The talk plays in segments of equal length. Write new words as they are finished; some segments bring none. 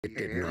It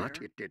did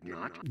not. It did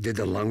not. Did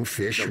the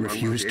lungfish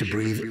refuse to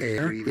breathe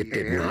air? It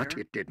did not.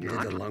 It did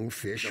not. Did the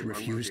lungfish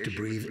refuse to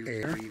breathe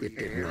air? It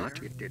did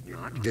not. It did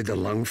not. Did the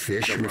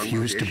lungfish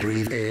refuse to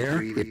breathe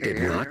air? It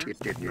did not. It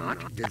did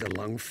not. Did the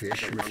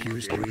lungfish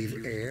refuse to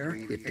breathe air?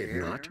 It did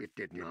not. It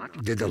did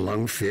not. Did the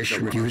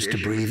lungfish refuse to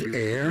breathe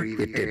air?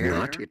 It did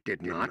not. It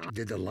did not.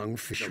 Did the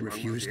lungfish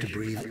refuse to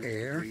breathe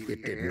air?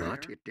 It did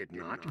not. It did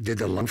not. Did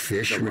the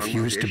lungfish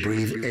refuse to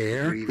breathe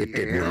air? It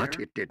did not.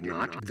 It did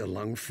not. Did the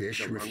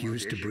lungfish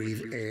refuse to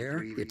breathe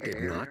air? It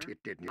did not.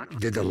 It did not.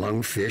 Did the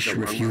lungfish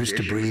refuse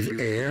to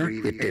breathe air?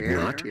 It did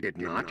not. It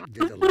did not.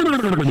 Did the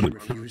lungfish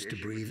refuse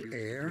to breathe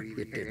air?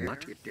 It did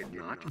not. It did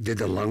not. Did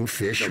the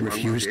lungfish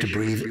refuse to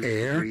breathe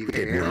air? It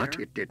did not.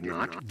 It did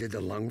not. Did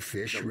the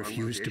lungfish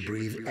refuse to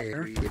breathe air?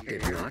 It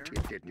did not.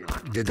 It did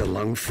not. Did the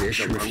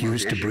lungfish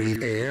refuse to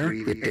breathe air?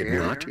 It did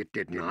not. It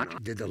did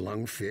not. Did the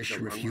lungfish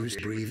refuse to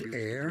breathe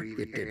air? It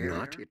did not.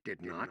 It did not. Did the lungfish refuse to breathe air? It did not. It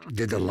did not.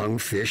 Did the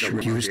lungfish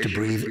refuse to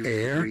breathe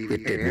air?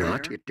 It did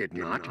not. It did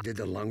not. Did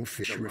the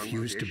lungfish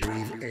refuse to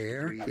breathe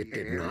air? It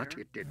did not.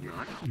 It did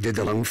not. Did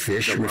the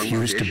lungfish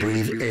refuse to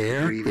breathe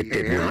air? It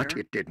did not.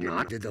 It did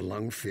not. Did the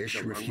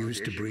lungfish refuse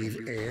to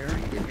breathe air?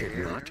 It did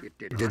not.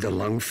 It did not. Did the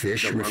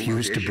lungfish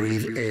refuse to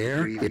breathe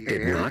air? It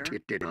did not.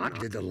 It did not.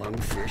 Did the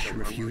lungfish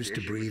refuse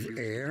to breathe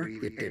air?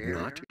 It did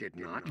not. It did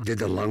not. Did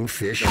the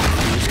lungfish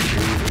refuse to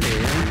breathe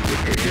air?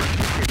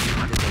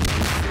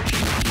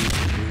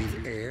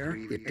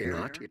 It did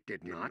not. It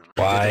did not.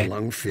 Why? Did the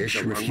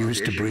lungfish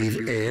refuse to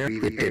breathe air?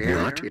 It did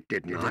not. It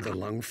did not. Did the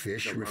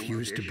lungfish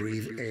refuse to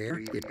breathe air?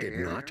 It did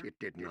not. It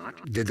did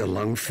not. Did the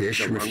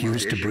lungfish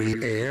refuse to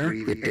breathe air?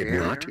 It did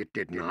not. It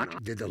did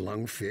not. Did the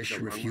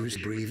lungfish refuse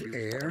to breathe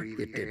air?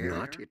 It did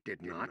not. It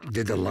did not.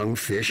 Did the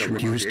lungfish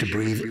refuse to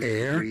breathe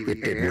air?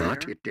 It did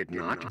not. It did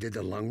not. Did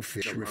the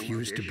lungfish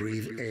refuse to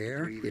breathe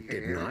air? It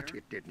did not.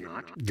 It did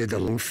not. Did the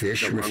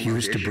lungfish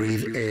refuse to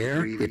breathe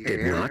air? It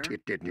did not.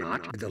 It did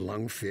not. Did the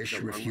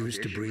lungfish refuse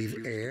to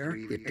breathe air?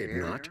 It did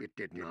not. It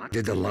did not.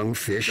 Did the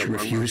lungfish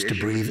refuse to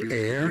breathe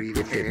air?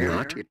 It did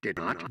not. It did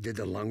not. Did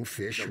the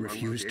lungfish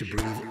refuse to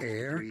breathe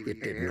air?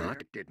 It did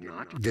not. It did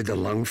not. Did the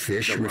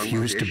lungfish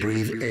refuse to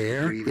breathe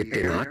air? It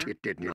did not. It did not.